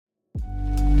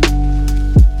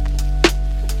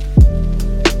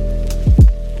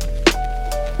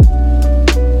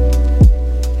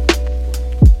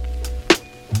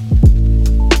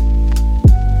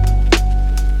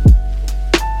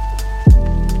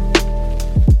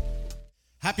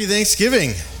Happy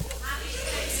Thanksgiving.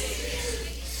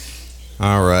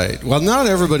 All right. Well, not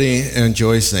everybody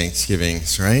enjoys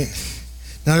Thanksgivings, right?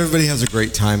 Not everybody has a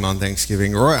great time on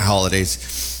Thanksgiving or at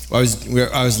holidays. I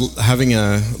was having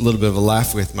a little bit of a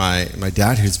laugh with my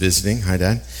dad who's visiting. Hi,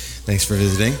 Dad. Thanks for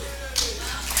visiting.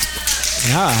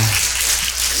 Yeah.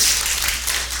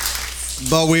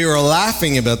 But we were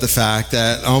laughing about the fact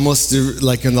that almost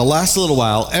like in the last little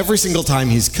while, every single time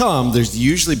he's come, there's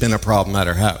usually been a problem at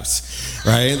our house,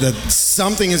 right? That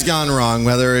something has gone wrong,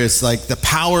 whether it's like the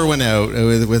power went out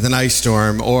with an ice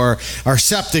storm, or our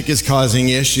septic is causing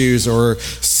issues, or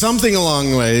something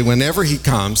along the way. Whenever he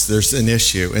comes, there's an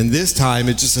issue. And this time,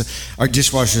 our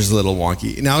dishwasher's a little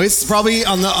wonky. Now, it's probably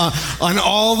on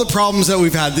all the problems that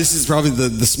we've had, this is probably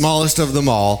the smallest of them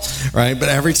all, right? But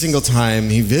every single time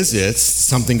he visits,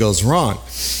 something goes wrong,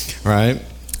 right?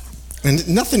 And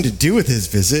nothing to do with his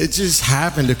visit. It just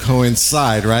happened to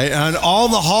coincide, right? On all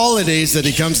the holidays that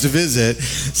he comes to visit,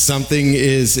 something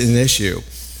is an issue.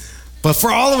 But for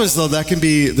all of us, though, there can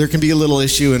be a little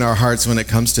issue in our hearts when it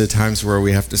comes to times where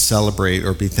we have to celebrate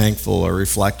or be thankful or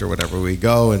reflect or whatever. We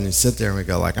go and we sit there and we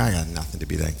go like, I got nothing to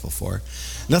be thankful for.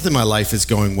 Nothing in my life is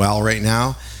going well right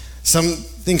now. Some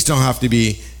things don't have to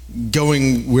be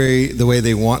going the way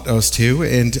they want us to.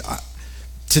 And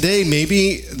today,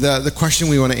 maybe the question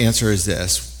we want to answer is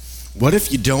this. What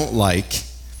if you don't like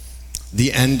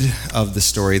the end of the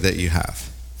story that you have?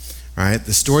 All right?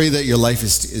 The story that your life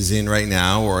is in right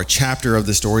now, or a chapter of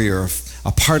the story, or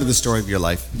a part of the story of your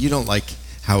life, you don't like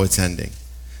how it's ending.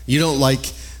 You don't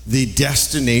like the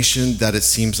destination that it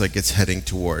seems like it's heading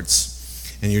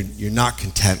towards. And you're not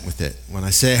content with it. When I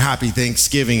say Happy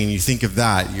Thanksgiving and you think of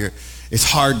that, it's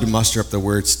hard to muster up the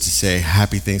words to say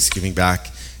Happy Thanksgiving back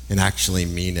and actually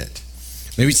mean it.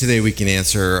 Maybe today we can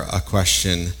answer a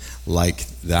question like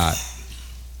that.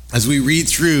 As we read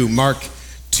through Mark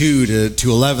 2 to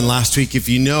 11 last week, if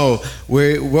you know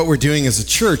what we're doing as a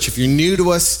church, if you're new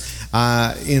to us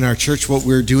in our church, what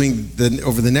we're doing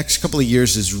over the next couple of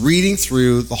years is reading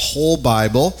through the whole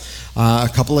Bible, a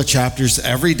couple of chapters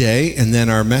every day, and then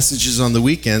our messages on the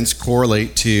weekends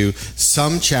correlate to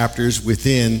some chapters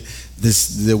within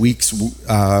the week's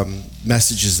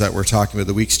messages that we're talking about,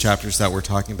 the week's chapters that we're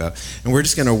talking about. And we're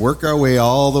just going to work our way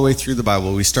all the way through the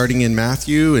Bible. We're starting in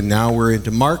Matthew, and now we're into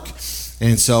Mark.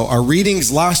 And so our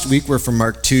readings last week were from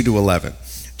Mark 2 to 11,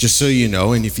 just so you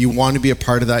know. And if you want to be a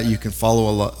part of that, you can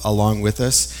follow along with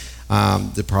us.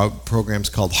 The program's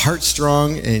called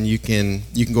Heartstrong, and you can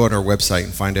go on our website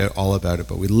and find out all about it.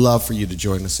 But we'd love for you to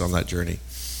join us on that journey.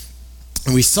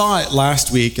 And we saw it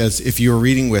last week, as if you were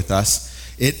reading with us,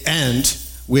 it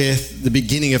ends with the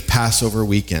beginning of Passover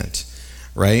weekend,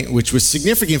 right? Which was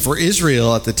significant for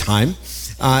Israel at the time,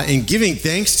 in giving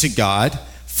thanks to God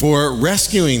for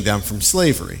rescuing them from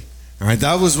slavery. All right,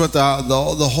 that was what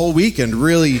the whole weekend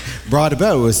really brought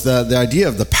about, was the idea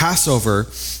of the Passover.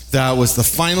 That was the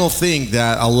final thing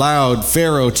that allowed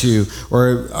Pharaoh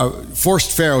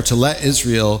forced Pharaoh to let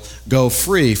Israel go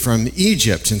free from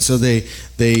Egypt. And so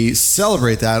they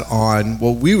celebrate that on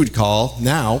what we would call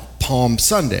now Palm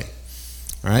Sunday.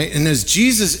 All right, and as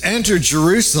Jesus entered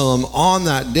Jerusalem on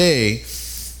that day,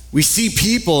 we see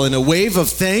people in a wave of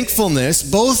thankfulness,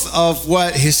 both of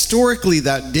what historically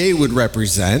that day would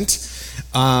represent.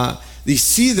 You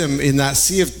see them in that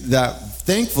sea of that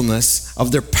thankfulness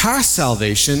of their past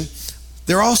salvation.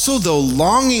 They're also, though,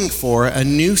 longing for a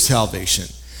new salvation,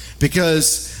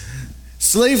 because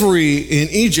slavery in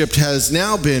Egypt has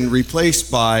now been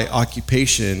replaced by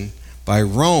occupation by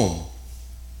Rome.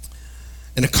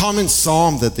 And a common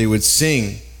psalm that they would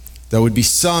sing, that would be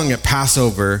sung at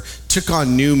Passover, took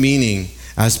on new meaning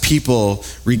as people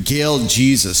regaled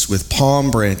Jesus with palm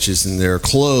branches in their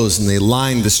clothes, and they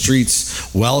lined the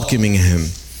streets welcoming him.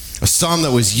 A psalm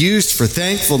that was used for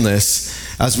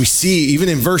thankfulness, as we see even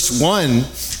in verse 1,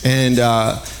 and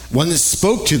one that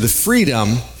spoke to the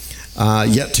freedom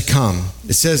yet to come.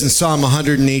 It says in Psalm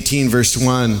 118, verse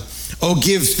 1, "Oh,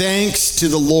 give thanks to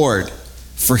the Lord,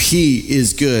 for he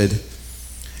is good,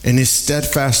 and his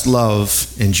steadfast love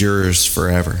endures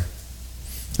forever."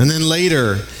 And then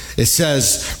later it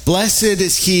says, "Blessed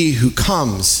is he who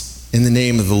comes in the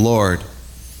name of the Lord.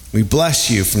 We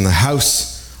bless you from the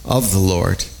house of the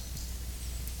Lord."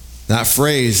 That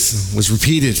phrase was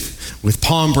repeated with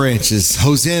palm branches.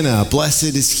 Hosanna,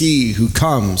 blessed is he who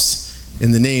comes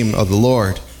in the name of the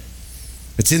Lord.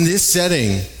 It's in this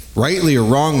setting, rightly or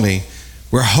wrongly,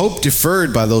 where hope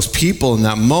deferred by those people in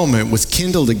that moment was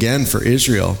kindled again for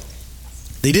Israel.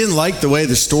 They didn't like the way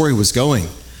the story was going.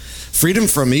 Freedom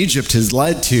from Egypt has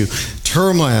led to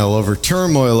turmoil over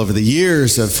the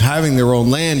years of having their own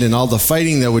land and all the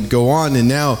fighting that would go on, and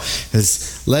now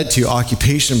has led to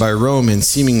occupation by Rome and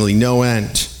seemingly no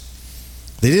end.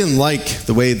 They didn't like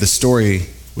the way the story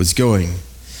was going,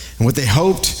 and what they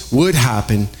hoped would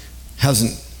happen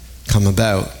hasn't come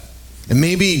about. And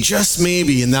maybe, just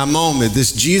maybe, in that moment,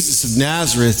 this Jesus of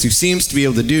Nazareth, who seems to be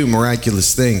able to do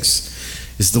miraculous things,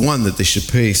 is the one that they should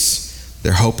place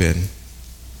their hope in.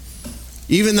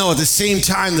 Even though at the same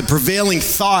time, the prevailing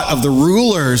thought of the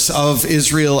rulers of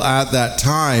Israel at that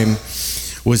time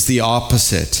was the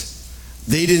opposite.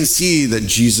 They didn't see that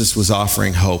Jesus was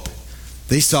offering hope.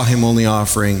 They saw him only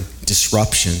offering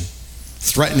disruption,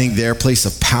 threatening their place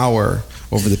of power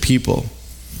over the people.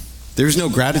 There was no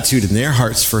gratitude in their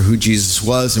hearts for who Jesus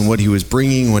was and what he was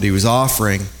bringing, what he was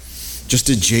offering. Just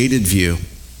a jaded view,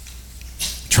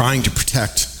 trying to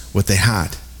protect what they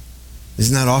had.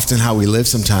 Isn't that often how we live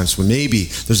sometimes, when maybe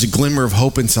there's a glimmer of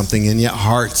hope in something and yet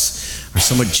hearts are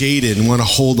somewhat jaded and want to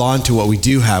hold on to what we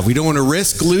do have. We don't want to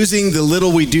risk losing the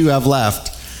little we do have left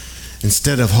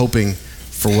instead of hoping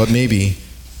for what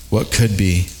could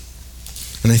be.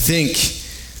 And I think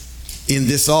in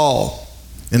this all,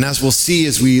 and as we'll see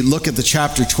as we look at the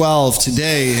chapter 12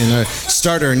 today and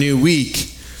start our new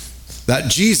week, that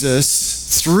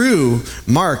Jesus, through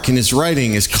Mark in his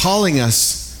writing, is calling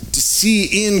us to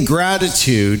see in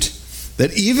gratitude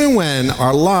that even when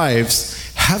our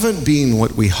lives haven't been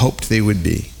what we hoped they would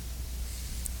be,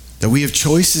 that we have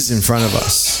choices in front of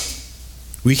us.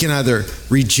 We can either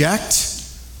reject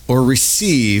or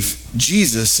receive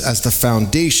Jesus as the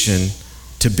foundation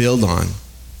to build on.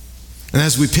 And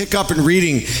as we pick up in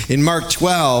reading in Mark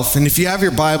 12, and if you have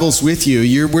your Bibles with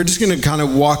you, we're just going to kind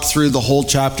of walk through the whole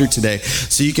chapter today.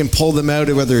 So you can pull them out,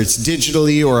 whether it's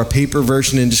digitally or a paper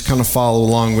version, and just kind of follow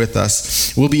along with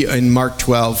us. We'll be in Mark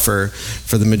 12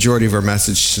 for the majority of our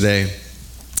message today.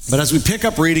 But as we pick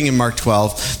up reading in Mark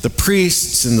 12, the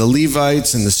priests and the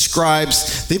Levites and the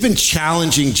scribes, they've been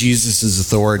challenging Jesus'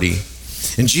 authority.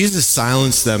 And Jesus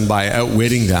silenced them by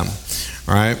outwitting them,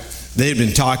 all right? They had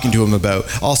been talking to him about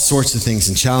all sorts of things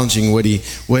and challenging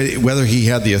whether he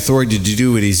had the authority to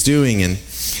do what he's doing. And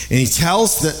he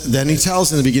tells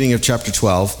in the beginning of chapter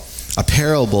 12 a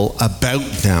parable about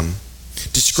them,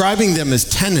 describing them as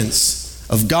tenants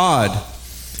of God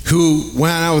who,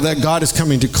 when that God is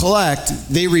coming to collect,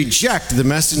 they reject the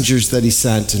messengers that he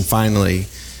sent and finally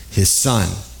his son.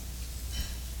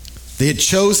 They had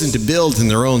chosen to build in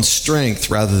their own strength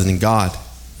rather than God.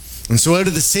 And so out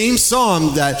of the same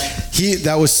psalm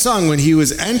that was sung when he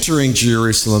was entering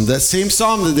Jerusalem, that same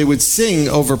psalm that they would sing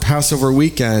over Passover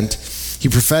weekend, he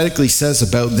prophetically says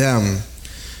about them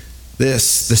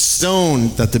this: the stone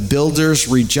that the builders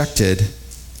rejected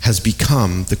has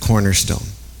become the cornerstone.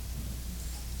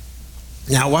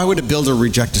 Now, why would a builder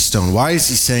reject a stone? Why is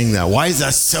he saying that? Why is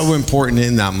that so important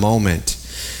in that moment?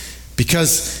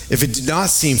 Because if it did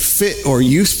not seem fit or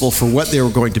useful for what they were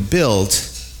going to build,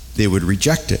 they would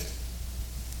reject it.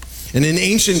 And in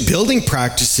ancient building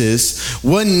practices,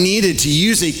 one needed to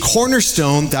use a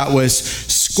cornerstone that was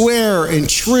square and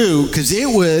true because it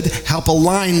would help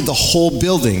align the whole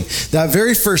building. That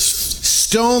very first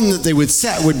stone that they would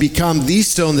set would become the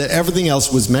stone that everything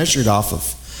else was measured off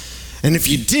of. And if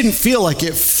you didn't feel like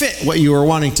it fit what you were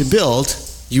wanting to build,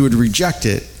 you would reject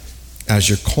it as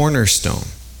your cornerstone.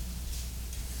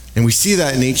 And we see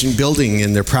that in ancient building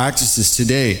and their practices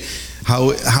today, how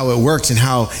it works and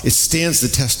how it stands the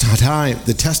test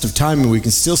of time, and we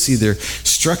can still see their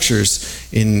structures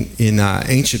in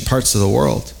ancient parts of the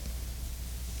world.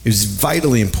 It was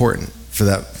vitally important for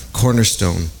that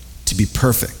cornerstone to be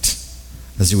perfect,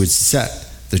 as it would set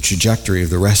the trajectory of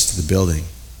the rest of the building.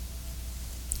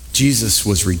 Jesus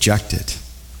was rejected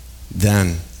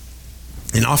then,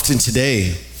 and often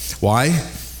today. Why?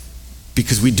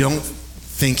 Because we don't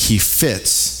think he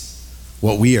fits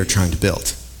what we are trying to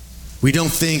build. We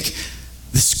don't think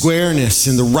the squareness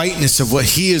and the rightness of what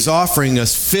he is offering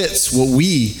us fits what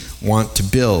we want to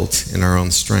build in our own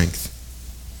strength.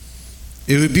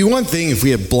 It would be one thing if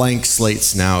we had blank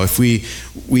slates now, if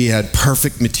we had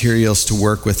perfect materials to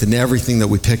work with and everything that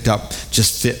we picked up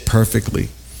just fit perfectly.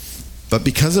 But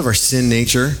because of our sin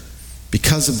nature,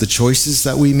 because of the choices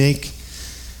that we make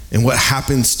and what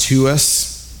happens to us,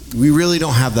 we really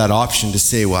don't have that option to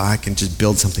say, well, I can just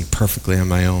build something perfectly on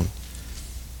my own.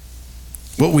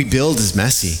 What we build is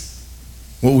messy.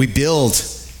 What we build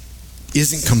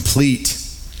isn't complete.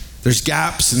 There's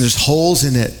gaps and there's holes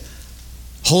in it.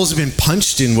 Holes have been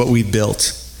punched in what we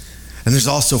built. And there's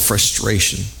also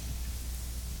frustration.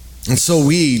 And so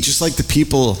we, just like the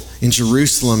people in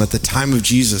Jerusalem at the time of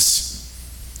Jesus,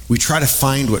 we try to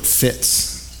find what fits.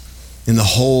 in the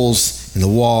holes in the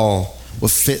wall, what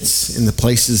fits in the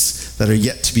places that are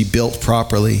yet to be built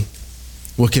properly,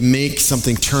 what can make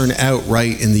something turn out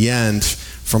right in the end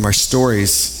from our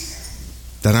stories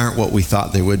that aren't what we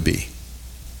thought they would be.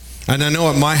 And I know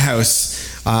at my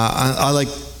house, I like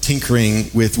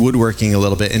tinkering with woodworking a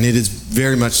little bit, and it is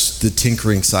very much the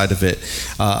tinkering side of it,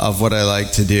 of what I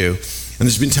like to do. And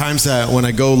there's been times that when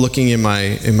I go looking in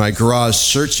my garage,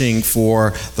 searching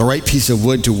for the right piece of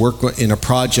wood to work in a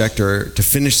project or to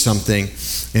finish something,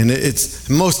 and it's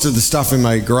most of the stuff in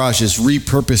my garage is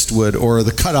repurposed wood or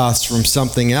the cutoffs from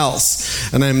something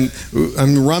else. And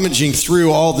I'm rummaging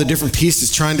through all the different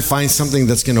pieces, trying to find something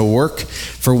that's going to work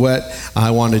for what I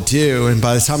want to do. And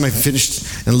by the time I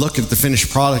finished and look at the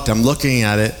finished product, I'm looking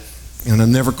at it, and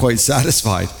I'm never quite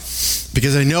satisfied.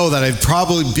 Because I know that I've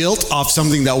probably built off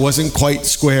something that wasn't quite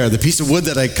square. The piece of wood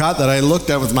that I cut, that I looked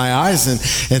at with my eyes and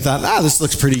thought, this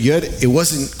looks pretty good, it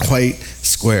wasn't quite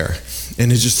square.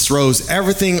 And it just throws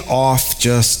everything off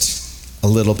just a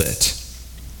little bit.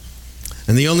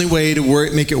 And the only way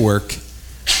to make it work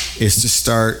is to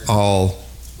start all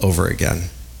over again.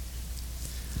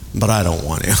 But I don't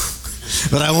want to.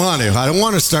 But I want to. I don't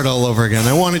want to start all over again.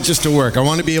 I want it just to work. I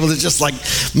want to be able to just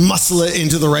muscle it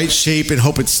into the right shape and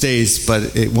hope it stays,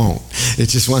 but it won't. It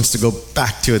just wants to go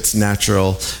back to its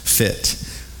natural fit,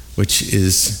 which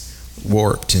is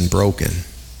warped and broken.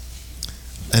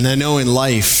 And I know in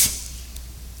life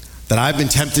that I've been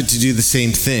tempted to do the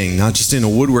same thing, not just in a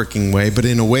woodworking way, but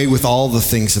in a way with all the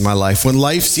things in my life. When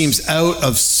life seems out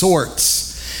of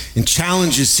sorts and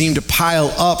challenges seem to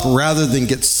pile up rather than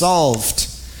get solved,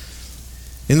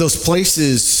 in those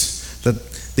places that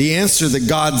the answer that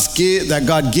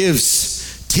God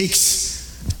gives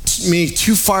takes me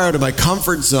too far out of my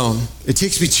comfort zone. It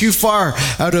takes me too far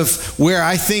out of where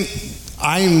I think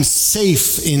I'm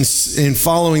safe in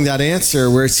following that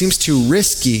answer, where it seems too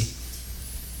risky,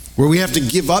 where we have to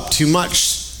give up too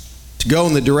much to go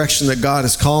in the direction that God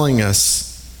is calling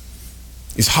us.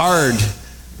 It's hard.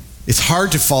 It's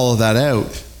hard to follow that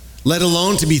out, let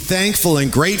alone to be thankful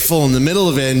and grateful in the middle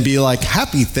of it and be like,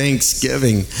 happy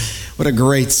Thanksgiving. What a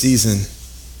great season.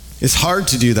 It's hard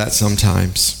to do that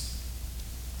sometimes.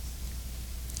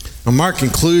 Now, Mark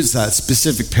concludes that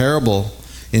specific parable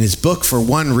in his book for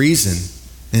one reason,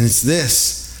 and it's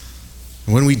this.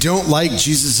 When we don't like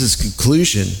Jesus'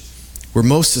 conclusion, we're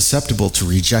most susceptible to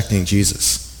rejecting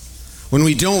Jesus. When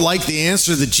we don't like the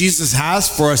answer that Jesus has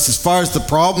for us as far as the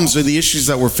problems or the issues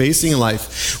that we're facing in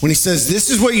life, when he says, this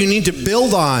is what you need to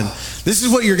build on, this is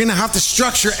what you're going to have to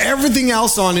structure everything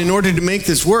else on in order to make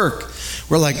this work,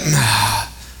 we're like, nah,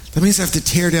 that means I have to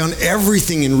tear down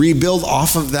everything and rebuild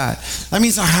off of that. That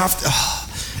means I have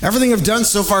to, everything I've done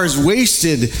so far is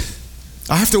wasted.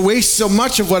 I have to waste so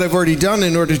much of what I've already done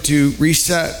in order to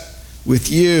reset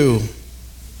with you.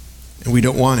 And we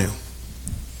don't want to.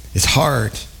 It's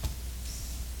hard.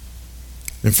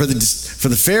 And for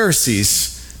the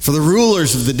Pharisees, for the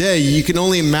rulers of the day, you can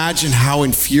only imagine how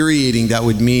infuriating that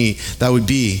would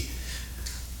be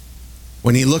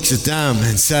when he looks at them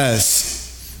and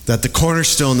says that the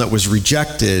cornerstone that was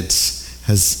rejected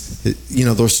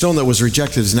the stone that was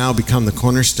rejected has now become the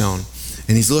cornerstone.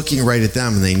 And he's looking right at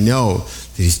them, and they know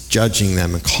that he's judging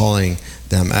them and calling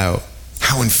them out.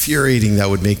 How infuriating that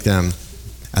would make them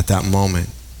at that moment.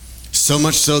 So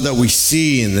much so that we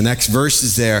see in the next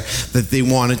verses there that they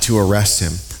wanted to arrest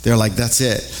him. They're like, that's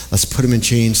it. Let's put him in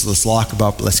chains. Let's lock him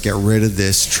up. Let's get rid of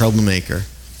this troublemaker.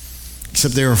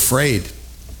 Except they're afraid.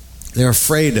 They're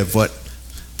afraid of what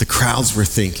the crowds were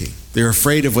thinking. They're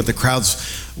afraid of what the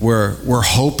crowds were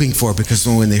hoping for, because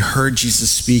when they heard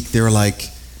Jesus speak, they were like,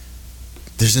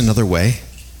 there's another way.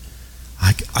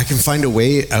 I can find a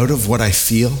way out of what I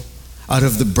feel, out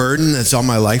of the burden that's on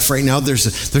my life right now.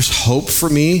 There's hope for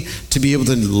me to be able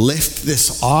to lift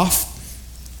this off.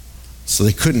 So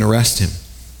they couldn't arrest him.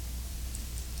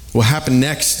 What happened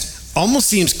next almost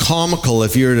seems comical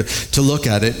if you were to look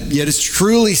at it, yet it's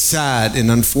truly sad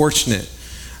and unfortunate.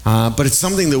 But it's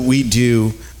something that we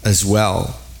do as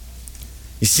well.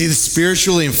 You see, the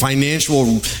spiritually and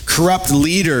financial corrupt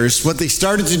leaders, what they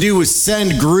started to do was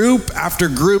send group after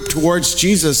group towards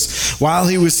Jesus while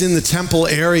he was in the temple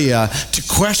area to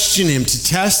question him, to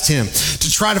test him,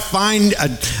 to try to find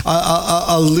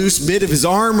a loose bit of his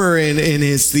armor in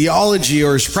his theology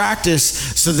or his practice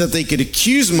so that they could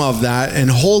accuse him of that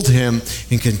and hold him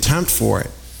in contempt for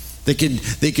it. They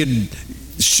could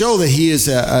show that he is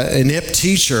an inept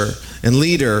teacher and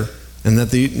leader, and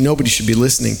that nobody should be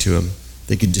listening to him.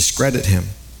 They could discredit him.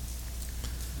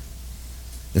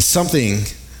 And something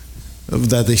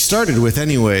that they started with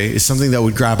anyway is something that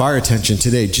would grab our attention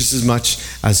today just as much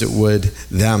as it would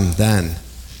them then.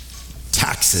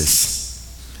 Taxes.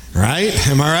 Right?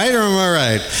 Am I right or am I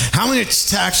right? How much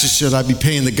taxes should I be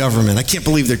paying the government? I can't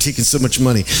believe they're taking so much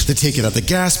money. They take it at the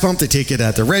gas pump. They take it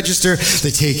at the register.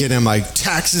 They take it in my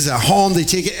taxes at home. They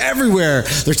take it everywhere.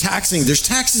 They're taxing. There's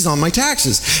taxes on my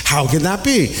taxes. How can that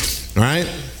be? Right?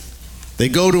 They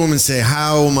go to him and say,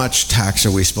 how much tax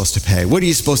are we supposed to pay? What are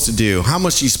you supposed to do? How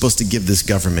much are you supposed to give this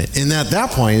government? And at that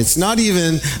point, it's not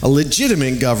even a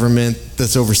legitimate government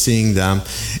that's overseeing them.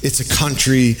 It's a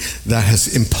country that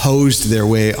has imposed their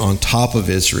way on top of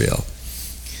Israel.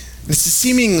 It's a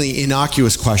seemingly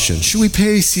innocuous question. Should we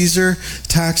pay Caesar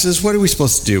taxes? What are we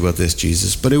supposed to do about this,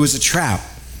 Jesus? But it was a trap.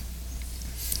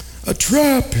 A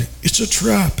trap. It's a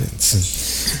trap.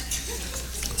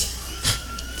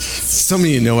 Some of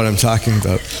you know what I'm talking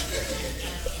about.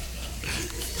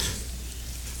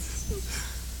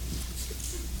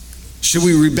 Should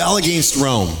we rebel against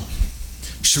Rome?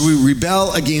 Should we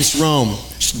rebel against Rome?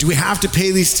 Do we have to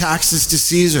pay these taxes to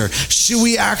Caesar? Should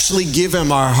we actually give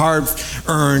him our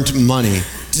hard-earned money?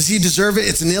 Does he deserve it?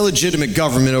 It's an illegitimate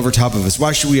government over top of us.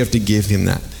 Why should we have to give him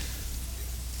that?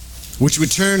 Which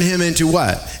would turn him into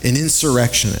what? An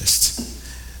insurrectionist.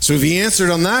 So if he answered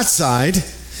on that side,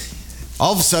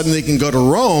 all of a sudden they can go to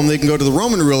Rome, they can go to the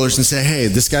Roman rulers and say, hey,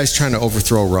 this guy's trying to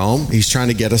overthrow Rome. He's trying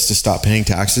to get us to stop paying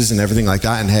taxes and everything like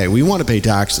that. And hey, we want to pay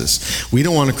taxes. We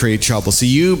don't want to create trouble. So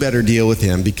you better deal with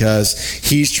him because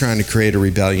he's trying to create a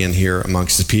rebellion here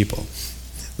amongst the people.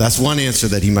 That's one answer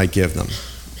that he might give them.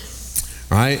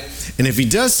 Right? And if he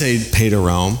does say pay to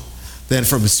Rome, then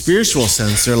from a spiritual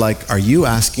sense, they're like, are you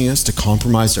asking us to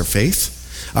compromise our faith?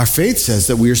 Our faith says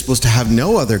that we are supposed to have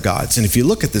no other gods. And if you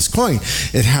look at this coin,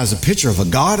 it has a picture of a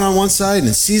god on one side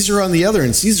and Caesar on the other.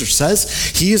 And Caesar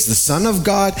says he is the son of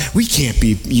God. We can't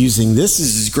be using this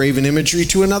as graven imagery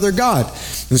to another god.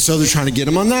 And so they're trying to get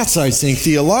him on that side, saying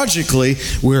theologically,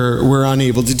 we're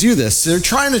unable to do this. So they're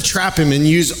trying to trap him and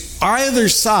use either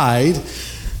side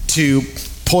to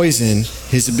poison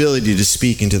his ability to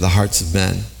speak into the hearts of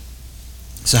men.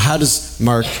 So how does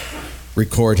Mark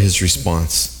record his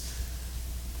response?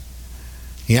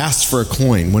 He asked for a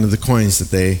coin, one of the coins that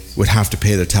they would have to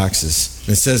pay their taxes.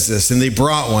 And it says this, and they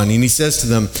brought one, and he says to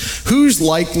them, whose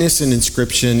likeness and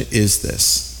inscription is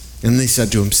this? And they said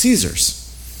to him,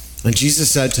 Caesar's. And Jesus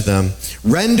said to them,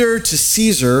 render to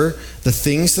Caesar the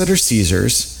things that are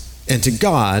Caesar's, and to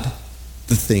God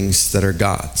the things that are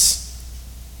God's.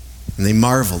 And they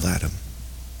marveled at him.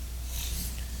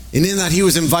 And in that he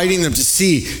was inviting them to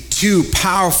see two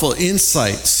powerful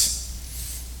insights.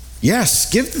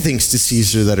 Yes, give the things to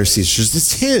Caesar that are Caesar's.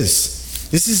 It's his.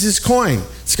 This is his coin.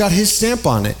 It's got his stamp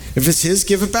on it. If it's his,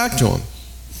 give it back to him.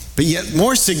 But yet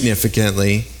more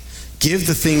significantly, give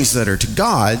the things that are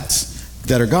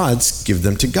God's, give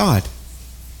them to God.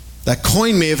 That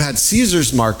coin may have had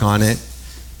Caesar's mark on it,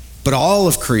 but all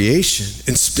of creation,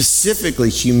 and specifically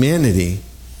humanity,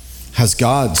 has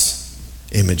God's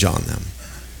image on them.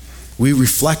 We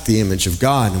reflect the image of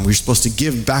God, and we're supposed to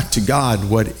give back to God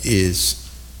what is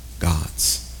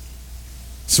God's.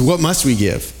 So what must we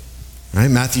give?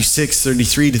 Right? Matthew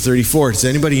 6:33-34. Does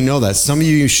anybody know that? Some of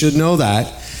you should know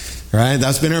that. Right?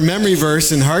 That's been our memory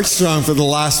verse in Heartstrong for the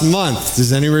last month.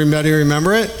 Does anybody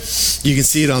remember it? You can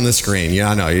see it on the screen. Yeah,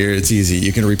 I know. It's easy.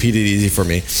 You can repeat it easy for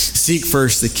me. Seek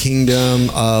first the kingdom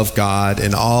of God,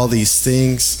 and all these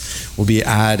things will be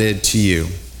added to you.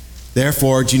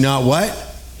 Therefore, do not what?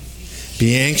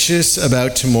 Be anxious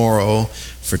about tomorrow,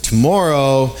 for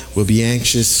tomorrow will be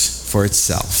anxious for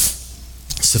itself.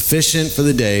 Sufficient for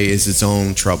the day is its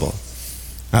own trouble.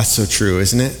 That's so true,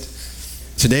 isn't it?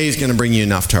 Today is going to bring you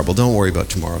enough trouble. Don't worry about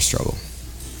tomorrow's trouble.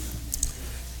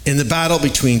 In the battle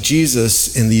between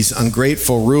Jesus and these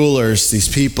ungrateful rulers, these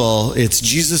people, it's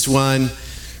Jesus 1,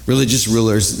 religious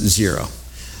rulers 0.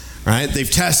 Right? They've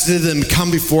tested them,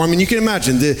 come before him, and you can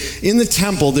imagine in the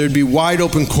temple there'd be wide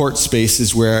open court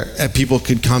spaces where people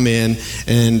could come in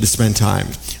and spend time.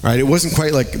 Right? It wasn't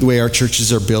quite like the way our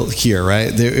churches are built here.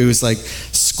 Right? It was like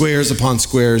squares upon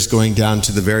squares going down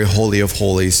to the very holy of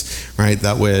holies. Right?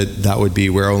 That would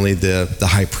be where only the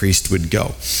high priest would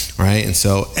go. Right? And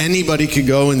so anybody could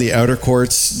go in the outer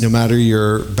courts, no matter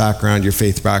your background, your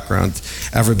faith background.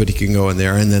 Everybody can go in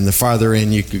there, and then the farther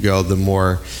in you could go, the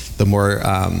more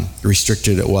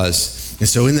restricted it was. And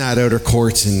so in that outer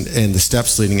courts and the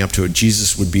steps leading up to it,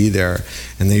 Jesus would be there,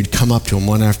 and they'd come up to him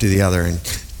one after the other and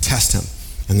test him,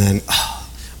 and then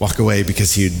walk away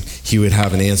because he would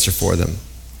have an answer for them.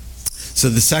 So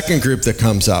the second group that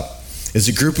comes up is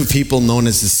a group of people known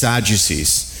as the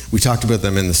Sadducees. We talked about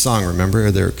them in the song,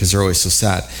 remember? Because they're always so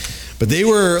sad. But they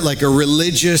were like a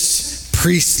religious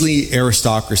priestly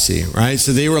aristocracy, right?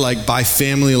 So they were like by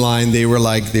family line, they were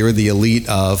the elite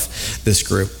of this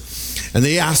group. and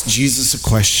they asked Jesus a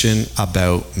question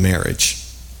about marriage.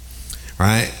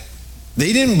 Right?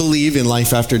 They didn't believe in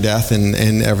life after death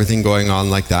and everything going on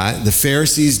like that. The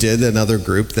Pharisees did, another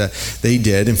group that they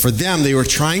did. And for them, they were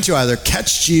trying to either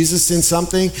catch Jesus in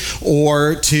something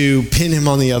or to pin him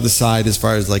on the other side as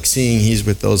far as like seeing he's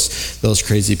with those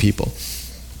crazy people.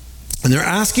 And they're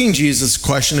asking Jesus a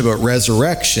question about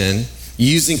resurrection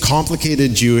using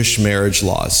complicated Jewish marriage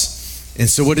laws. And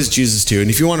so what does Jesus do? And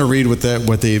if you want to read what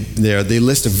they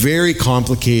list a very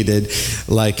complicated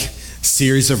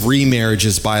series of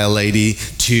remarriages by a lady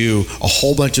to a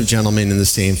whole bunch of gentlemen in the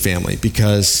same family,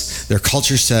 because their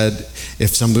culture said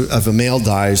if a male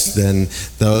dies, then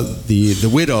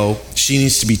the widow, she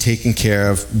needs to be taken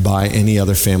care of by any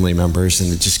other family members.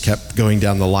 And it just kept going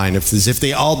down the line as if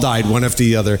they all died one after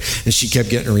the other, and she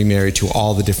kept getting remarried to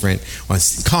all the different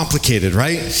ones. Complicated,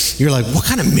 right? You're like, what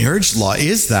kind of marriage law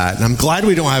is that? And I'm glad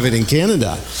we don't have it in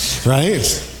Canada,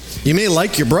 right? You may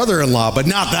like your brother-in-law, but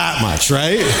not that much,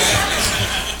 right?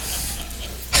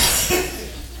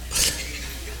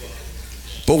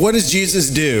 But what does Jesus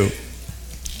do?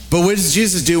 But what does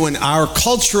Jesus do when our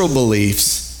cultural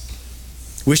beliefs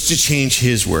wish to change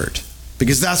his word?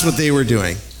 Because that's what they were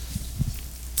doing.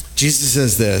 Jesus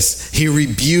says this: he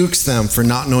rebukes them for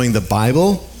not knowing the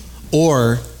Bible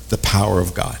or the power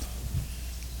of God.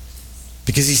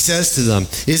 Because he says to them,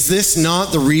 is this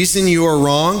not the reason you are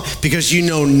wrong? Because you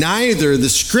know neither the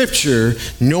scripture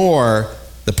nor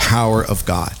the power of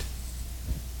God.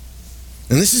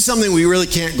 And this is something we really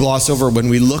can't gloss over when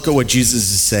we look at what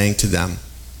Jesus is saying to them.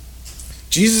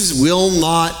 Jesus will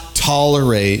not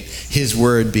tolerate his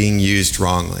word being used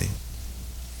wrongly.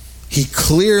 He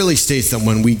clearly states that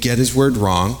when we get his word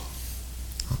wrong,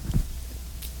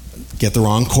 get the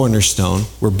wrong cornerstone,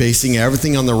 we're basing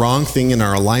everything on the wrong thing and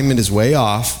our alignment is way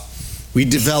off, we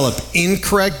develop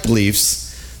incorrect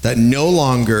beliefs that no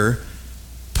longer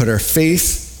put our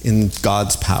faith in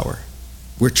God's power.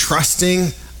 We're trusting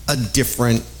a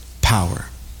different power.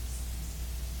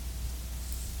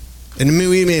 And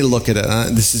we may look at it,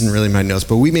 this isn't really my notes,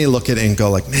 but we may look at it and go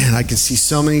like, man, I can see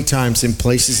so many times in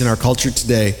places in our culture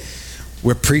today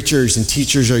where preachers and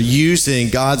teachers are using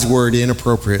God's word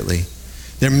inappropriately.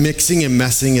 They're mixing and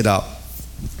messing it up.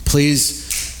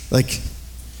 Please,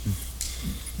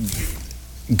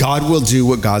 God will do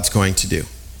what God's going to do.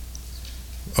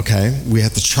 Okay? We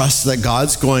have to trust that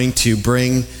God's going to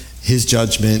bring his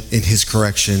judgment and his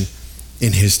correction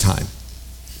in his time.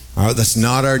 All right? That's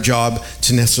not our job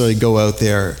to necessarily go out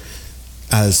there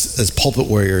as pulpit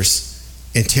warriors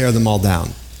and tear them all down.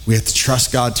 We have to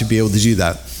trust God to be able to do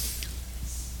that.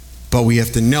 But we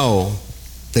have to know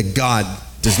that God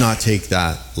does not take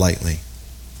that lightly.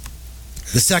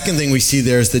 The second thing we see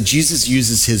there is that Jesus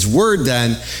uses his word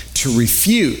then to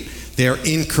refute their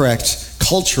incorrect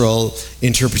cultural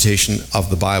interpretation of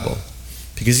the Bible.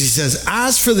 Because he says,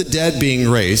 as for the dead being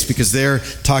raised, because they're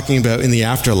talking about in the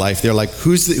afterlife, they're like,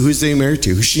 who's they married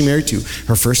to? Who's she married to?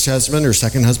 Her first husband, her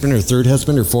second husband, her third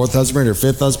husband, her fourth husband, her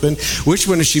fifth husband? Which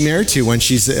one is she married to when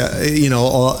she's,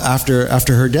 after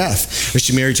her death? Is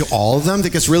she married to all of them?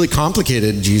 That gets really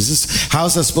complicated, Jesus. How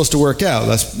is that supposed to work out?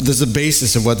 There's the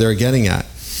basis of what they're getting at.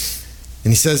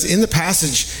 And he says, in the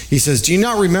passage, he says, do you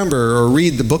not remember or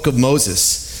read the book of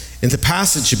Moses? In the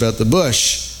passage about the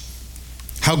bush,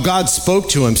 how God spoke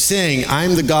to him, saying, I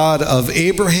am the God of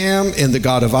Abraham and the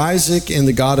God of Isaac and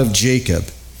the God of Jacob.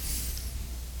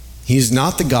 He is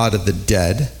not the God of the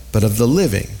dead, but of the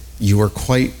living. You are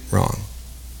quite wrong.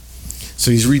 So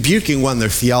he's rebuking their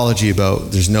theology about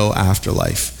there's no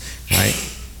afterlife, right?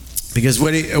 Because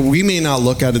we may not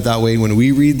look at it that way when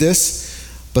we read this,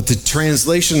 but the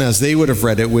translation as they would have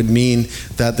read it would mean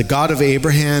that the God of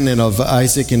Abraham and of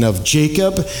Isaac and of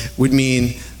Jacob would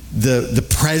mean the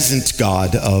present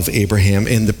God of Abraham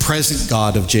and the present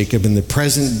God of Jacob and the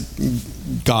present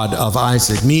God of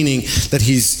Isaac, meaning that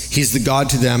he's the God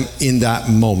to them in that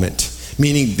moment,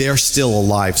 meaning they're still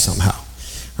alive somehow,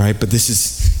 right? But this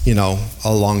is,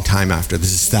 a long time after.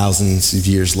 This is thousands of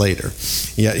years later.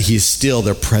 Yet he's still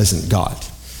their present God.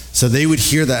 So they would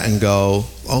hear that and go,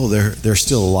 oh, they're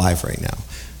still alive right now,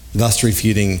 thus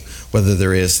refuting whether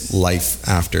there is life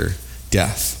after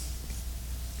death.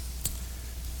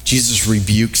 Jesus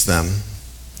rebukes them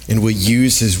and will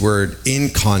use his word in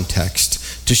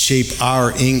context to shape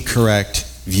our incorrect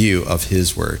view of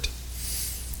his word.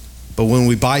 But when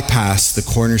we bypass the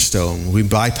cornerstone, we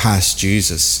bypass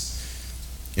Jesus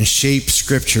and shape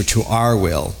scripture to our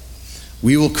will,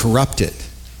 we will corrupt it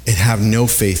and have no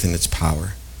faith in its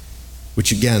power,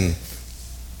 which again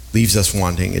leaves us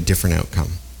wanting a different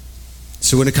outcome.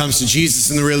 So when it comes to Jesus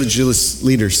and the religious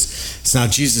leaders, it's now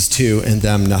Jesus too and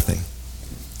them nothing.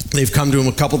 They've come to him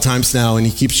a couple times now, and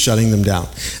he keeps shutting them down.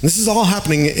 And this is all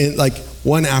happening in, like,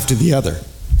 one after the other.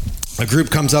 A group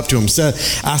comes up to him,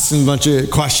 asks him a bunch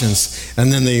of questions,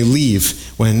 and then they leave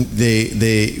when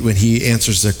he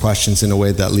answers their questions in a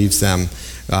way that leaves them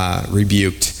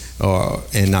rebuked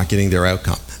and not getting their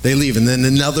outcome. They leave, and then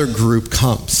another group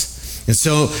comes. And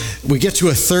so we get to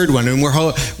a third one, and we're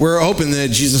hoping that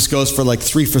Jesus goes for like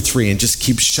 3 for 3 and just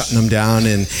keeps shutting them down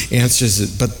and answers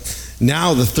it. But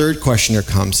now the third questioner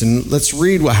comes, and let's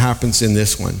read what happens in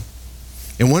this one.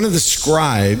 And one of the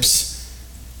scribes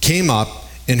came up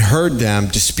and heard them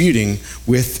disputing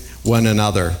with one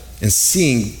another, and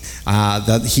seeing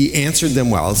that he answered them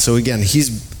well. So again,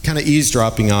 he's kind of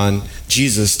eavesdropping on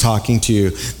Jesus talking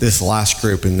to this last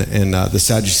group and the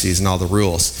Sadducees and all the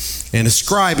rules. And a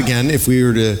scribe, again, if we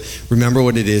were to remember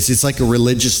what it is, it's like a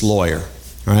religious lawyer.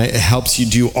 Right? It helps you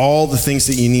do all the things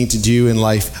that you need to do in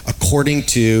life according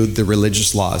to the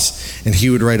religious laws. And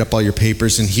he would write up all your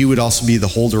papers, and he would also be the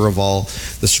holder of all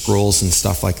the scrolls and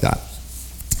stuff like that.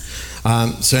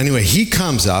 So anyway, he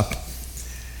comes up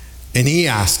and he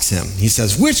asks him, he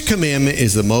says, which commandment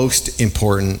is the most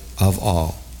important of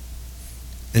all?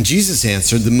 And Jesus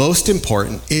answered, the most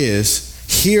important is,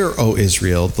 hear, O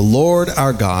Israel, the Lord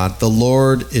our God, the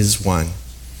Lord is one.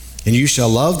 And you shall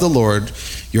love the Lord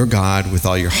your God with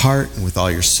all your heart, and with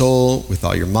all your soul, with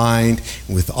all your mind,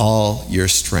 and with all your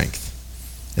strength.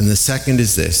 And the second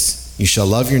is this, you shall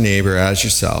love your neighbor as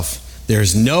yourself. There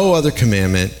is no other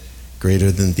commandment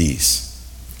greater than these.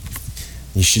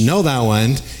 You should know that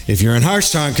one if you're in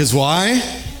Heartstrong, because why?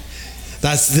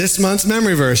 That's this month's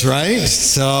memory verse, right?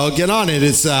 So get on it.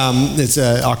 It's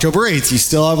October 8th. You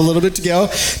still have a little bit to go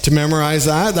to memorize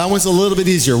that. That one's a little bit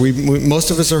easier. Most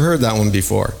of us have heard that one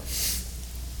before.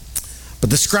 But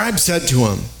the scribe said to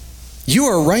him, you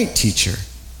are right, teacher.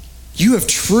 You have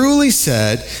truly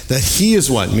said that he is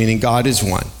one, meaning God is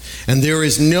one, and there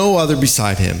is no other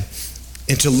beside him.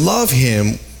 And to love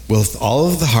him with all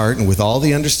of the heart and with all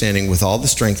the understanding, with all the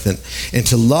strength, and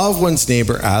to love one's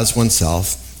neighbor as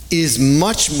oneself is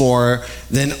much more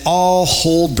than all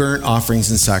whole burnt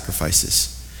offerings and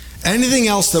sacrifices. Anything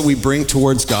else that we bring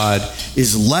towards God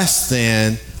is less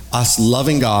than us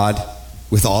loving God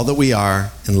with all that we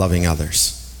are and loving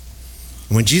others.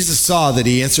 And when Jesus saw that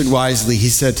he answered wisely, he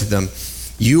said to them,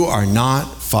 you are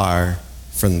not far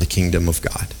from the kingdom of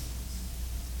God.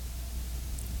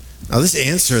 Now this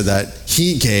answer that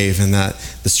he gave and that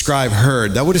the scribe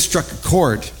heard, that would have struck a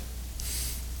chord.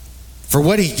 For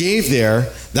what he gave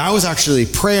there, that was actually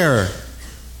prayer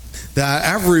that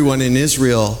everyone in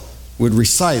Israel would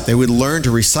recite. They would learn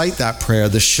to recite that prayer,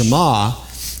 the Shema,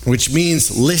 which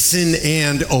means listen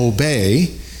and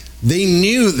obey. They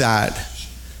knew that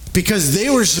because they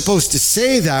were supposed to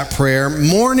say that prayer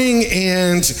morning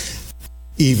and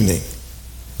evening.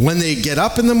 When they get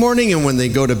up in the morning and when they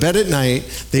go to bed at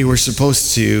night, they were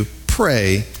supposed to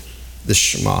pray the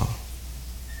Shema.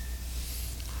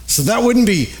 So that wouldn't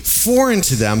be foreign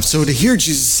to them. So to hear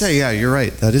Jesus say, yeah, you're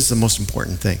right, that is the most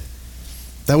important thing,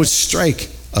 that would strike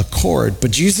a chord.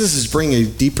 But Jesus is bringing a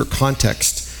deeper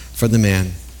context for the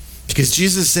man. Because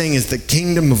Jesus is saying is the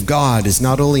kingdom of God is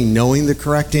not only knowing the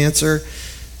correct answer,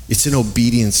 it's in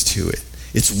obedience to it.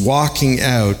 It's walking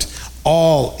out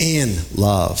all in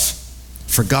love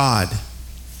for God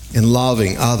and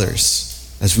loving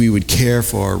others as we would care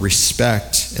for,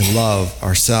 respect, and love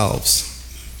ourselves.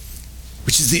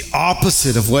 Which is the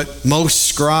opposite of what most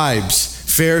scribes,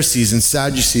 Pharisees, and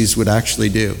Sadducees would actually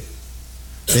do.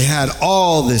 They had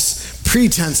all this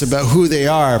pretense about who they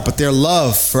are, but their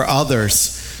love for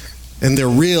others and their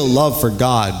real love for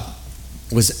God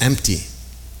was empty.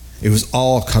 It was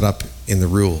all caught up in the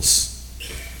rules.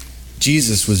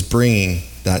 Jesus was bringing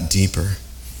that deeper.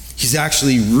 He's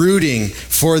actually rooting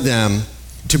for them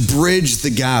to bridge the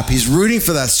gap. He's rooting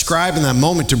for that scribe in that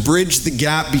moment to bridge the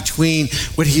gap between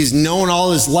what he's known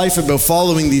all his life about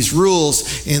following these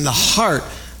rules and the heart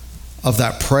of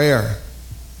that prayer.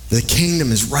 The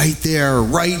kingdom is right there,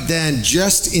 right then,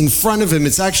 just in front of him.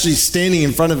 It's actually standing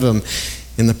in front of him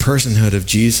in the personhood of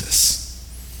Jesus.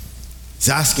 He's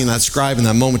asking that scribe in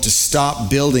that moment to stop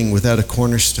building without a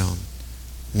cornerstone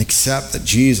and accept that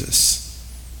Jesus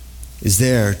is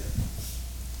there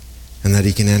and that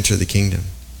he can enter the kingdom.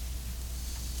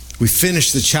 We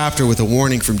finish the chapter with a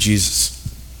warning from Jesus.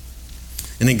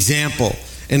 An example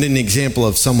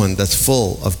of someone that's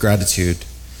full of gratitude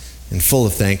and full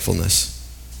of thankfulness.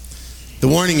 The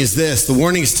warning is this. The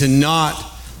warning is to not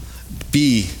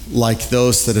be like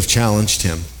those that have challenged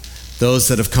him. Those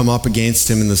that have come up against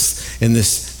him in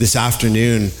this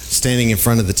afternoon standing in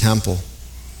front of the temple.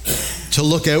 To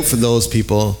look out for those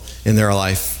people in their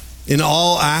life in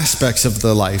all aspects of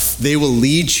the life. They will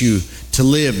lead you to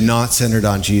live not centered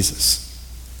on Jesus.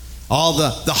 All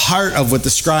the heart of what the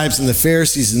scribes and the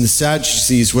Pharisees and the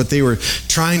Sadducees, what they were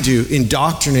trying to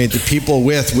indoctrinate the people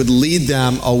with, would lead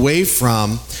them away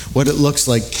from what it looks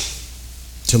like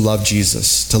to love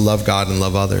Jesus, to love God and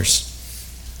love others.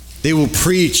 They will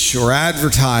preach or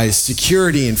advertise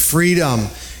security and freedom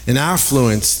and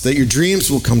affluence, that your dreams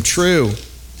will come true.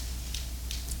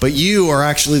 But you are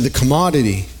actually the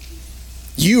commodity.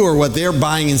 You are what they're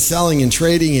buying and selling and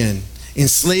trading in,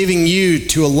 enslaving you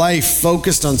to a life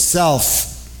focused on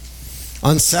self,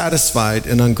 unsatisfied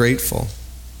and ungrateful.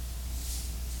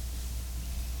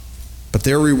 But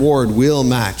their reward will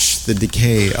match the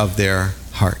decay of their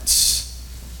hearts,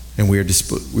 and we are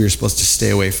supposed to stay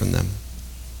away from them.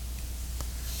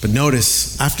 But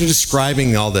notice, after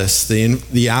describing all this,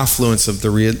 the affluence of the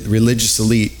religious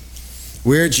elite,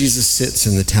 where Jesus sits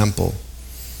in the temple,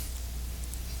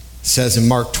 it says in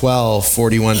Mark 12,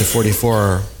 41 to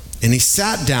 44, and he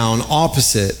sat down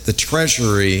opposite the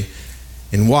treasury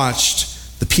and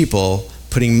watched the people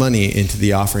putting money into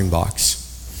the offering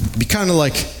box. It'd be kind of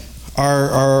like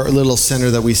our little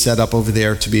center that we set up over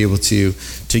there to be able to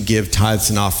give tithes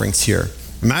and offerings here.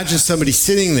 Imagine somebody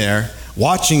sitting there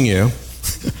watching you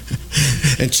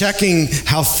and checking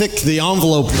how thick the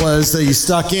envelope was that you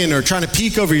stuck in, or trying to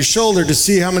peek over your shoulder to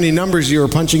see how many numbers you were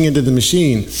punching into the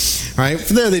machine. Right?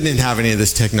 For there, they didn't have any of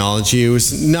this technology. It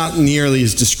was not nearly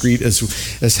as discreet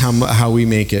as how we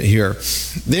make it here.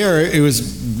 There, it was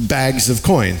bags of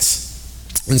coins.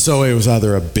 And so it was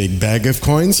either a big bag of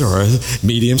coins, or a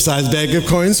medium-sized bag of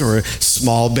coins, or a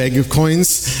small bag of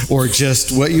coins, or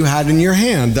just what you had in your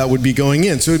hand that would be going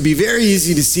in. So it would be very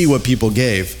easy to see what people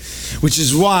gave, which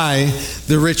is why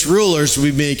the rich rulers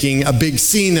would be making a big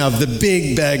scene of the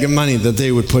big bag of money that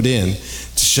they would put in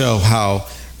to show how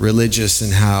religious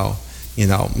and how,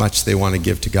 much they want to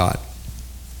give to God.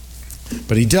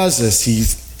 But he does this. He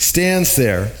stands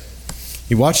there.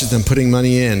 He watches them putting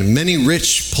money in. Many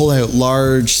rich put in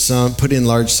large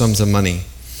sums of money.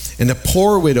 And a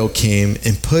poor widow came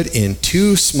and put in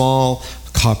 2 small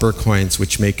copper coins,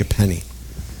 which make a penny.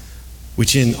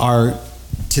 Which in our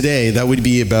today, that would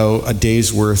be about a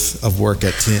day's worth of work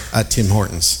at Tim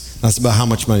Hortons. That's about how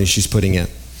much money she's putting in.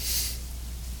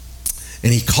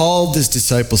 And he called his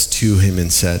disciples to him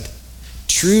and said,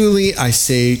 "Truly I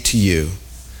say to you,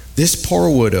 this poor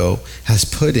widow has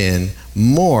put in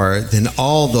more than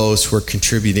all those who are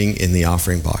contributing in the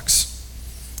offering box.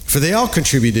 For they all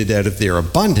contributed out of their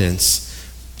abundance,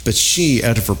 but she,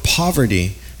 out of her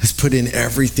poverty, has put in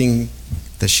everything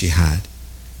that she had,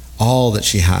 all that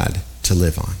she had to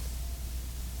live on."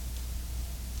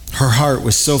 Her heart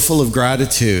was so full of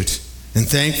gratitude and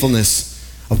thankfulness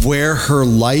of where her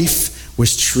life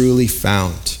was truly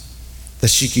found, that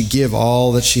she could give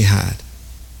all that she had.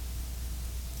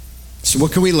 So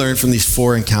what can we learn from these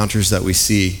 4 encounters that we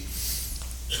see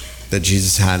that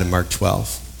Jesus had in Mark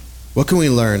 12? What can we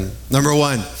learn? Number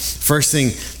 1, first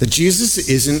thing, that Jesus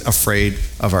isn't afraid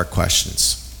of our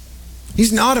questions.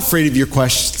 He's not afraid of your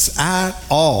questions at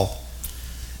all.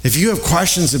 If you have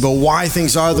questions about why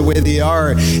things are the way they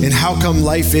are, and how come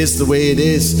life is the way it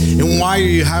is, and why are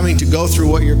you having to go through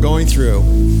what you're going through,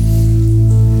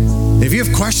 if you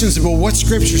have questions about what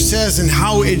Scripture says and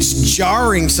how it's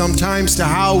jarring sometimes to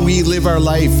how we live our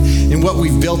life and what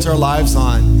we've built our lives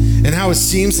on, and how it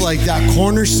seems like that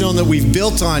cornerstone that we've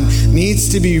built on needs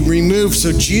to be removed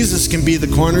so Jesus can be the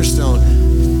cornerstone.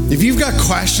 If you've got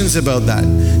questions about that,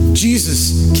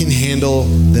 Jesus can handle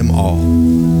them all.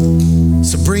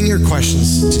 So bring your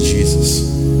questions to Jesus.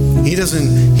 He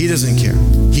doesn't care.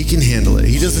 He can handle it.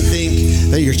 He doesn't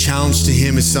think that your challenge to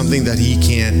him is something that he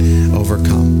can't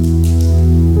overcome.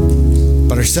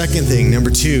 But our second thing, number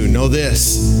 2, know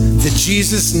this, that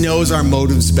Jesus knows our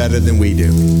motives better than we do.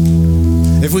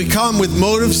 If we come with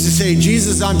motives to say,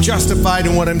 Jesus, I'm justified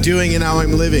in what I'm doing and how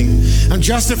I'm living. I'm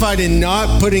justified in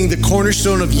not putting the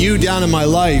cornerstone of you down in my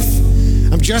life.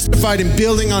 I'm justified in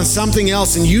building on something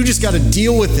else, and you just got to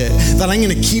deal with it, that I'm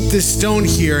going to keep this stone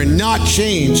here and not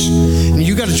change. And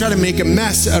you got to try to make a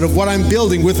mess out of what I'm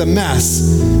building with a mess.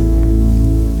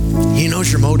 He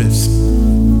knows your motives.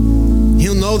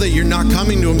 He'll know that you're not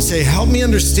coming to him and say, help me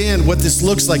understand what this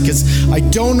looks like, because I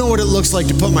don't know what it looks like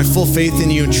to put my full faith in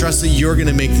you and trust that you're going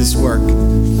to make this work.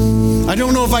 I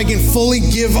don't know if I can fully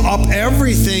give up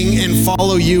everything and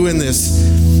follow you in this.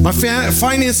 My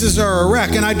finances are a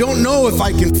wreck, and I don't know if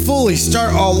I can fully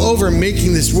start all over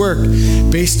making this work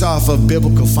based off of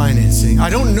biblical financing.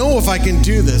 I don't know if I can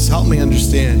do this. Help me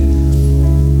understand.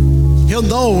 He'll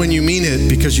know when you mean it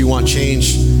because you want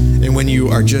change, and when you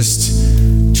are just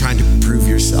trying to prove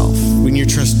yourself, when you're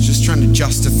just trying to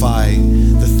justify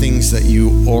the things that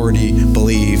you already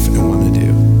believe and want to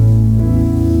do.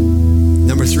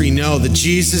 Number 3, know that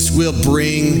Jesus will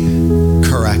bring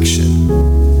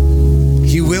correction.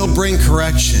 He will bring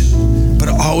correction, but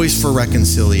always for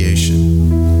reconciliation.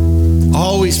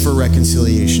 Always for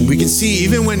reconciliation. We can see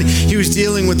even when he was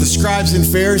dealing with the scribes and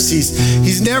Pharisees,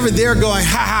 he's never there going,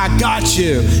 ha ha, got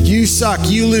you. You suck,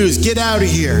 you lose, get out of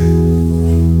here.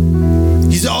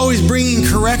 He's always bringing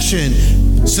correction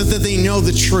so that they know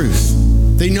the truth.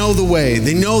 They know the way.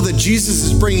 They know that Jesus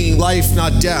is bringing life,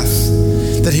 not death.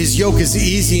 That his yoke is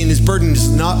easy and his burden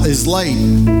is light.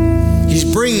 He's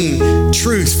bringing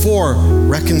truth for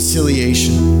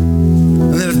reconciliation.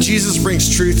 And that if Jesus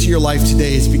brings truth to your life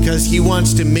today, it's because he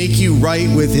wants to make you right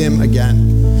with him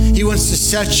again. He wants to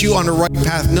set you on a right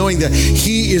path, knowing that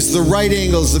he is the right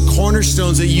angles, the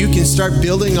cornerstones that you can start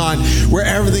building on, where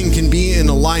everything can be in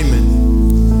alignment.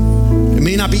 It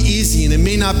may not be easy, and it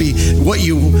may not be what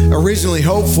you originally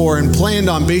hoped for and planned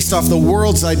on based off the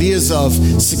world's ideas of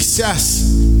success,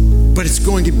 but it's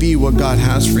going to be what God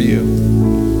has for you.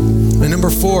 And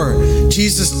number 4,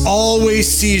 Jesus always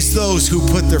sees those who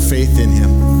put their faith in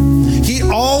him. He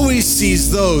always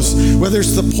sees those, whether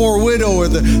it's the poor widow or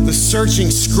the searching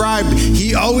scribe,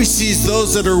 he always sees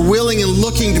those that are willing and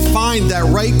looking to find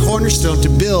that right cornerstone to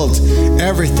build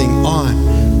everything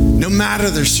on, no matter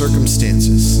their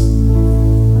circumstances.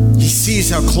 He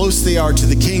sees how close they are to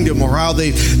the kingdom, or how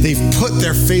they've put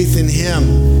their faith in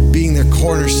him being their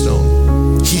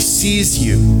cornerstone. He sees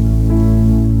you.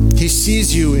 He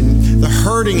sees you in the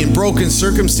hurting and broken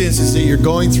circumstances that you're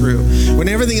going through. When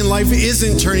everything in life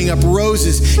isn't turning up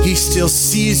roses, he still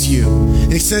sees you.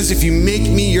 And he says, if you make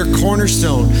me your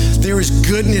cornerstone, there is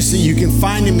goodness that you can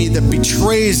find in me that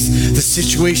betrays the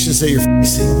situations that you're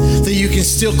facing. That you can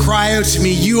still cry out to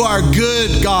me, you are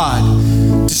good, God,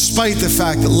 despite the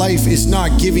fact that life is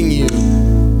not giving you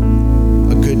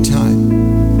a good time.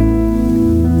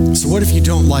 So what if you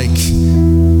don't like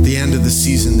the end of the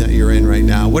season that you're in right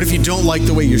now? What if you don't like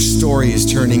the way your story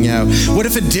is turning out? What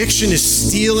if addiction is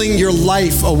stealing your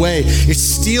life away? It's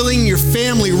stealing your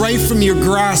family right from your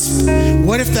grasp.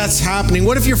 What if that's happening?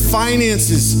 What if your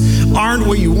finances aren't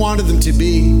what you wanted them to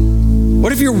be?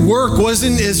 What if your work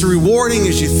wasn't as rewarding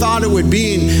as you thought it would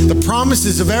be, and the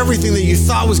promises of everything that you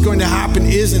thought was going to happen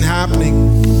isn't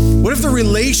happening? What if the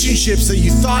relationships that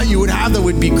you thought you would have that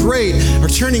would be great are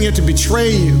turning out to betray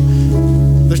you?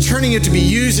 They're turning out to be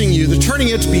using you. They're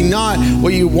turning out to be not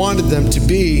what you wanted them to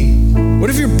be. What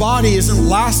if your body isn't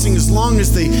lasting as long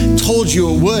as they told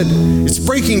you it would? It's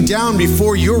breaking down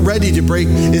before you're ready to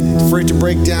for it to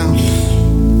break down.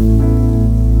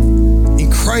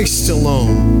 In Christ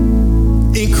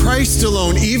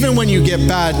alone, even when you get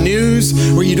bad news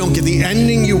or you don't get the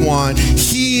ending you want,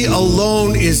 he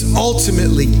alone is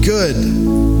ultimately good.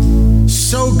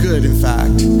 So good, in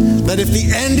fact, that if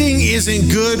the ending isn't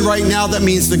good right now, that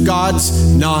means that God's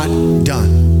not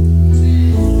done.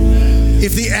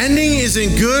 If the ending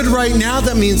isn't good right now,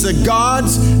 that means that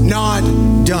God's not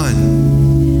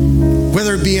done.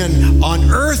 Whether it be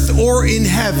on earth or in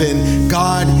heaven,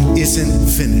 God isn't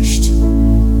finished.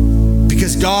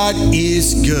 Because God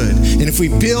is good. And if we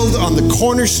build on the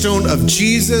cornerstone of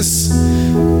Jesus,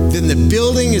 then the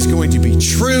building is going to be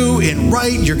true and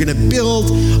right. You're going to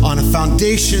build on a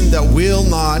foundation that will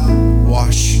not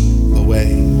wash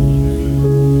away.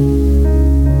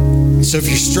 So if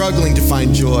you're struggling to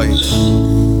find joy,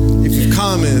 if you've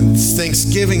come and it's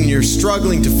Thanksgiving and you're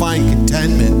struggling to find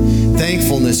contentment,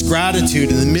 thankfulness, gratitude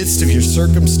in the midst of your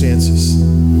circumstances,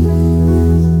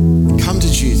 come to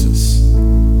Jesus.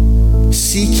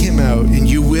 Seek him out and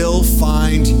you will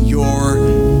find your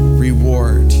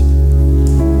reward.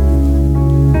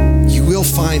 You will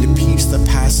find a peace that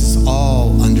passes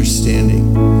all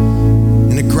understanding,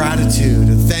 and a gratitude,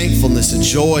 a thankfulness, a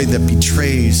joy that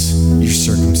betrays your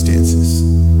circumstances.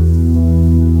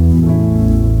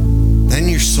 Then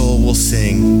your soul will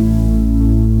sing,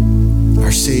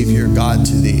 our Savior, God,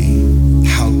 to thee,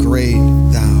 how great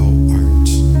thou art,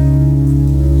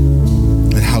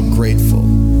 and how grateful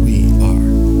we are.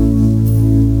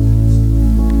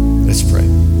 Let's pray.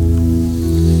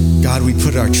 God, we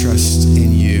put our trust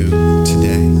in you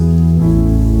today.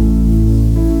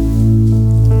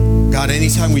 God,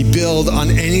 anytime we build on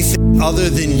anything other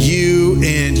than you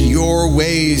and your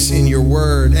ways in your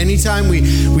word, anytime we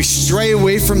stray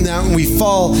away from that and we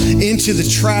fall into the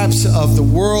traps of the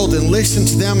world and listen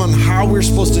to them on how we're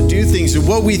supposed to do things and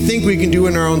what we think we can do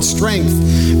in our own strength,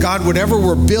 God, whatever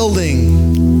we're building,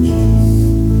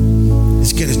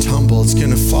 it's going to tumble, it's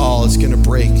going to fall, it's going to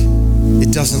break.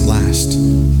 It doesn't last.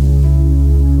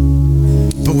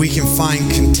 But we can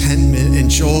find contentment and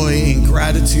joy and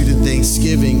gratitude and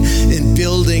thanksgiving and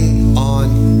building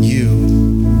on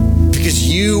you. Because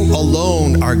you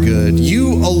alone are good.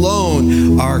 You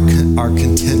alone are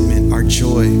contentment, our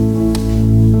joy.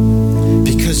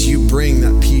 Because you bring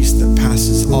that peace that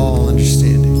passes all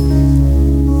understanding.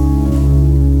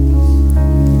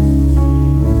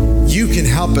 You can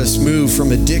help us move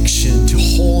from addiction to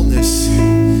wholeness.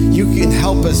 You can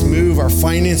help us move our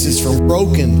finances from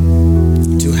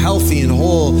broken to healthy and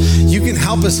whole. You can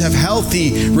help us have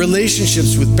healthy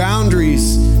relationships with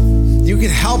boundaries. You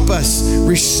can help us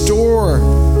restore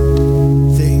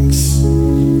things.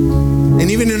 And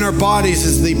even in our bodies,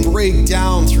 as they break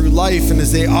down through life and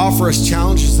as they offer us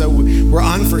challenges that were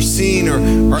unforeseen or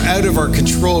out of our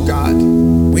control, God,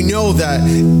 we know that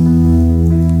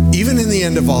even in the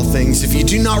end of all things, if you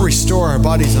do not restore our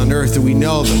bodies on earth, that we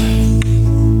know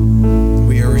that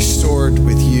we are restored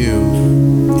with you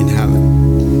in heaven.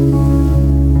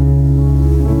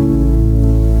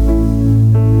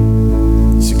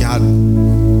 So God,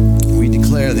 we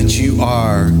declare that you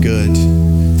are good,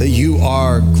 that you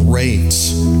are great.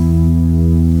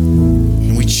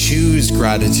 And we choose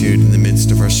gratitude in the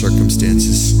midst of our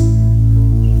circumstances.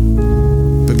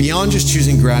 But beyond just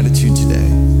choosing gratitude today,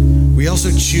 we also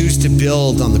choose to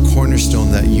build on the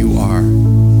cornerstone that you are.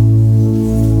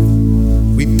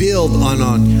 We build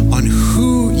on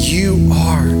who you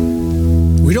are.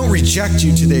 We don't reject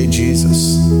you today,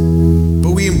 Jesus,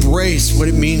 but we embrace what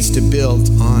it means to build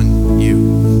on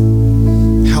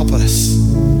you. Help us.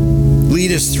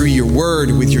 Lead us through your word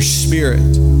with your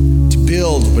Spirit to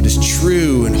build what is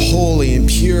true and holy and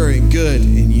pure and good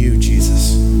in you,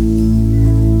 Jesus.